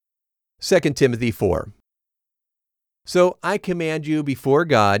2 Timothy 4. So I command you before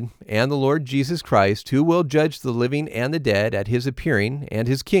God and the Lord Jesus Christ, who will judge the living and the dead at his appearing and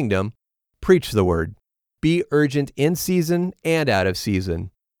his kingdom, preach the word. Be urgent in season and out of season.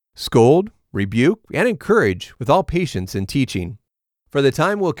 Scold, rebuke, and encourage with all patience and teaching. For the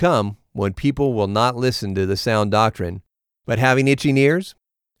time will come when people will not listen to the sound doctrine, but having itching ears,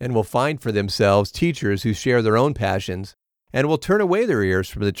 and will find for themselves teachers who share their own passions, and will turn away their ears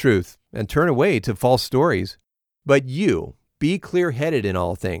from the truth, and turn away to false stories. But you, be clear-headed in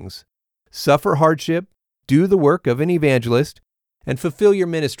all things. Suffer hardship, do the work of an evangelist, and fulfill your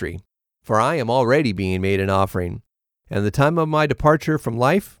ministry. For I am already being made an offering, and the time of my departure from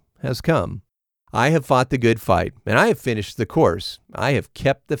life has come. I have fought the good fight, and I have finished the course. I have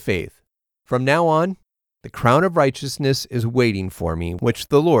kept the faith. From now on, the crown of righteousness is waiting for me, which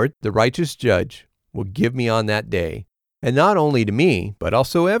the Lord, the righteous judge, will give me on that day, and not only to me, but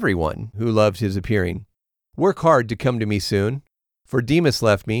also everyone who loves his appearing. Work hard to come to me soon, for Demas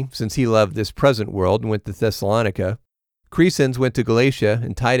left me, since he loved this present world and went to Thessalonica. Crescens went to Galatia,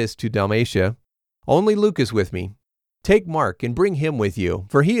 and Titus to Dalmatia. Only Luke is with me. Take Mark and bring him with you,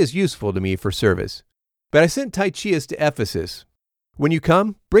 for he is useful to me for service. But I sent Tychius to Ephesus. When you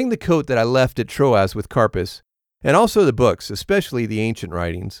come, bring the coat that I left at Troas with Carpus, and also the books, especially the ancient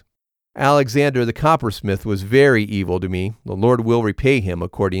writings. Alexander the coppersmith was very evil to me. The Lord will repay him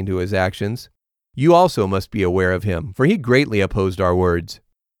according to his actions. You also must be aware of him, for he greatly opposed our words.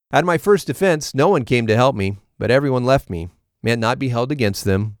 At my first defense, no one came to help me, but everyone left me. May it not be held against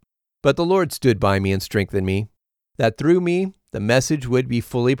them. But the Lord stood by me and strengthened me, that through me the message would be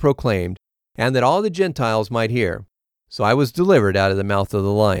fully proclaimed, and that all the Gentiles might hear. So I was delivered out of the mouth of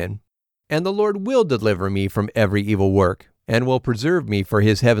the lion. And the Lord will deliver me from every evil work, and will preserve me for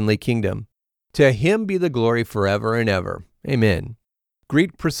his heavenly kingdom. To him be the glory forever and ever. Amen.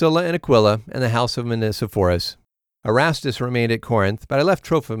 Greet Priscilla and Aquila and the house of Onesiphorus. Erastus remained at Corinth, but I left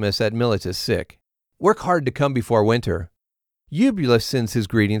Trophimus at Miletus sick. Work hard to come before winter. Eubulus sends his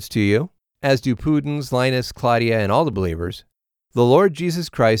greetings to you, as do Pudens, Linus, Claudia, and all the believers. The Lord Jesus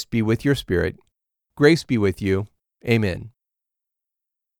Christ be with your spirit. Grace be with you. Amen.